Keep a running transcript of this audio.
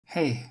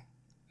Hey,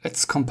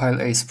 let's compile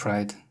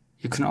Aseprite.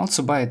 You can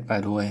also buy it,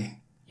 by the way.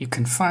 You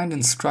can find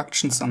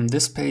instructions on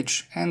this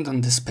page and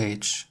on this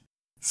page.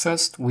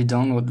 First we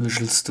download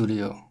Visual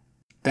Studio.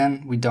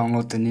 Then we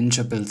download the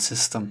Ninja build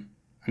system.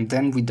 And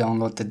then we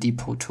download the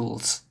depot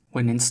tools.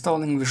 When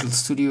installing Visual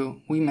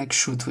Studio, we make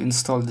sure to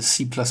install the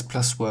C++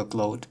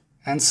 workload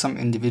and some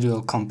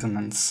individual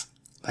components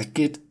like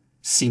Git,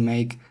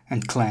 CMake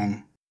and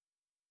clang.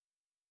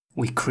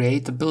 We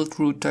create a build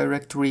root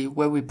directory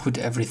where we put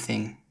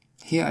everything.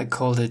 Here I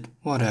called it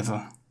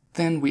whatever.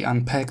 Then we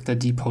unpack the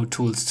depot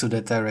tools to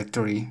that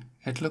directory.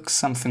 It looks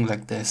something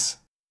like this.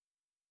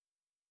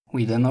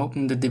 We then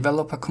open the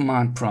developer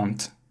command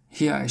prompt.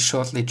 Here I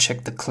shortly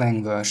check the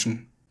clang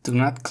version. Do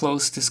not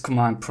close this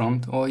command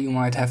prompt or you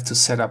might have to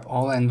set up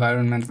all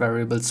environment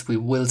variables we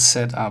will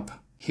set up.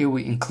 Here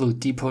we include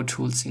depot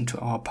tools into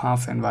our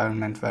path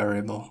environment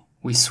variable.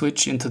 We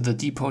switch into the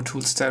depot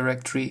tools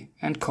directory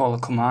and call a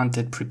command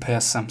that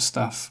prepares some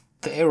stuff.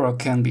 The error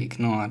can be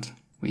ignored.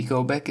 We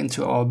go back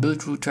into our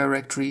build root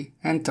directory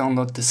and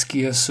download the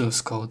Skia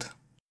source code.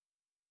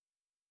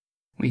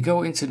 We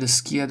go into the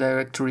Skia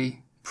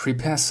directory,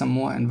 prepare some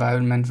more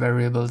environment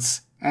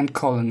variables and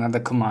call another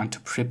command to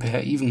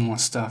prepare even more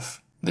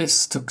stuff.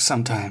 This took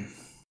some time.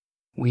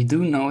 We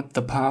do note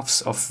the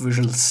paths of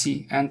Visual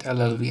C and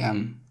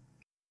Llvm,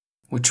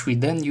 which we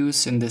then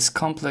use in this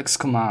complex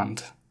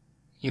command.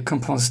 You can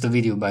pause the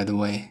video, by the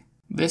way.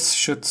 This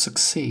should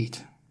succeed.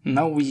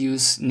 Now we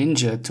use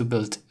Ninja to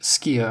build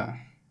Skia.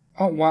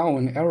 Oh wow,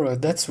 an error,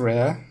 that's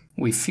rare.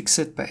 We fix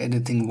it by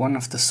editing one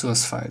of the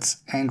source files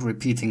and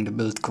repeating the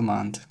build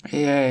command.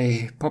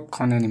 Yay,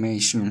 popcorn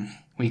animation.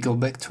 We go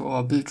back to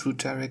our build root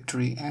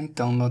directory and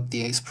download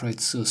the Aseprite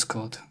source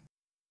code.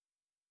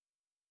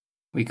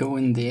 We go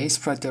in the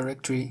Aseprite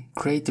directory,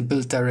 create the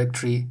build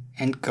directory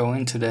and go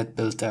into that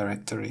build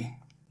directory.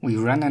 We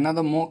run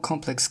another more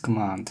complex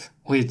command,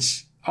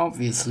 which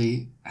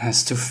obviously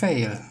has to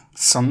fail.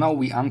 So now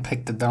we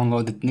unpack the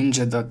downloaded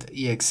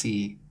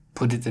ninja.exe,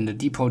 put it in the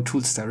depot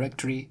tools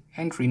directory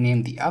and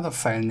rename the other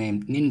file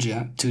named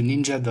ninja to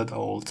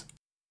ninja.old.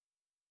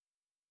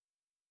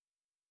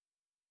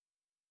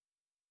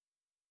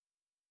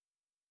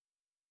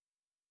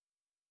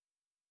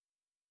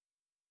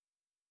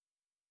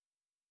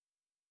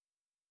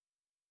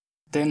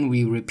 Then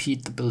we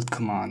repeat the build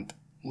command,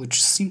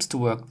 which seems to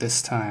work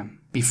this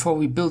time. Before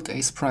we build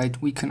Aseprite,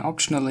 we can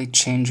optionally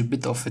change a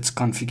bit of its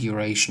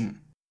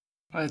configuration.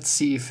 Let's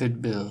see if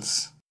it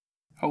builds.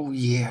 Oh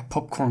yeah,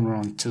 popcorn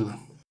round too.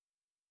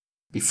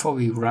 Before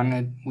we run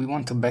it, we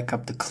want to back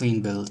up the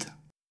clean build.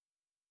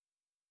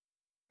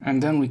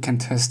 And then we can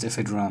test if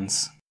it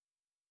runs.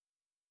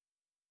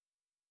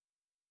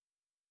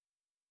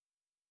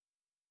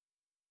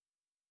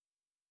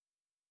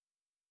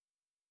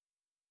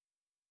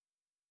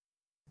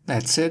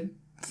 That's it.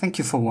 Thank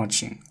you for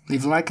watching.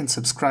 Leave a like and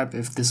subscribe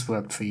if this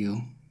worked for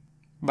you.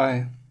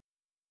 Bye.